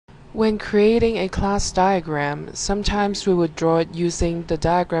When creating a class diagram, sometimes we would draw it using the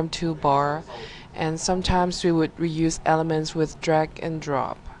diagram toolbar, and sometimes we would reuse elements with drag and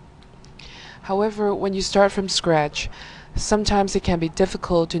drop. However, when you start from scratch, sometimes it can be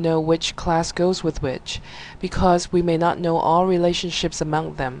difficult to know which class goes with which, because we may not know all relationships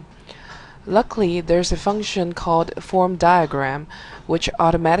among them. Luckily, there's a function called form diagram, which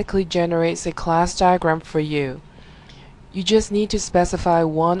automatically generates a class diagram for you. You just need to specify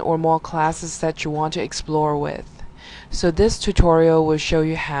one or more classes that you want to explore with. So this tutorial will show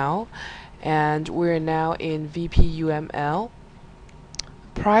you how, and we're now in VPUML.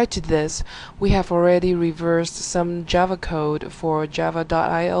 Prior to this, we have already reversed some Java code for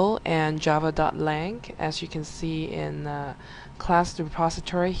java.io and java.lang, as you can see in class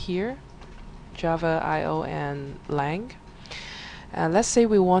repository here, java.io and lang. And let's say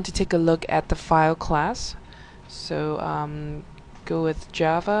we want to take a look at the file class. So go with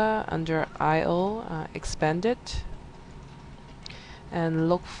Java under IO, expand it, and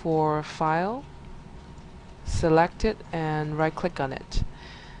look for File, select it, and right click on it.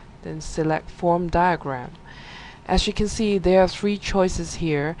 Then select Form Diagram. As you can see, there are three choices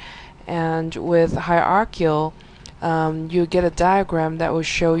here, and with hierarchical, you get a diagram that will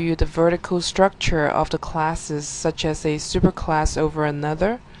show you the vertical structure of the classes, such as a superclass over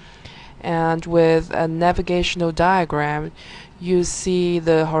another. And with a navigational diagram, you see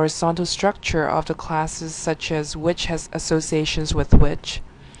the horizontal structure of the classes, such as which has associations with which.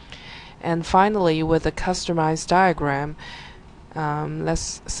 And finally, with a customized diagram,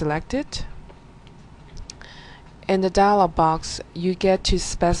 let's select it. In the dialog box, you get to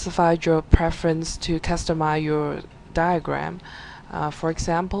specify your preference to customize your diagram. For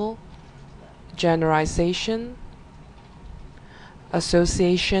example, generalization,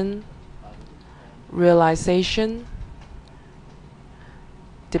 association, realization,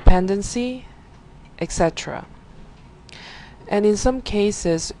 dependency, etc. And in some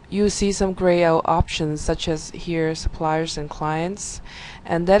cases, you see some gray out options, such as here, suppliers and clients,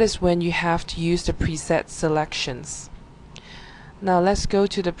 and that is when you have to use the preset selections. Now let's go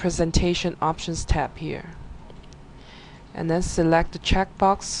to the presentation options tab here, and then select the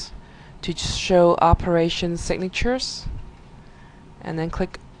checkbox to show operation signatures, and then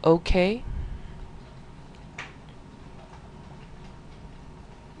click OK.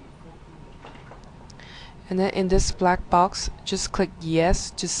 And then in this black box, just click yes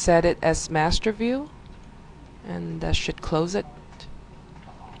to set it as master view, and that should close it.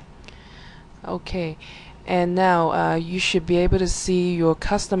 Okay, and now you should be able to see your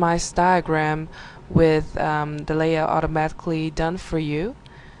customized diagram with the layout automatically done for you,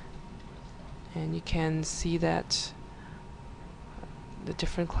 and you can see that the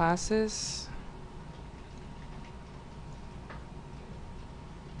different classes.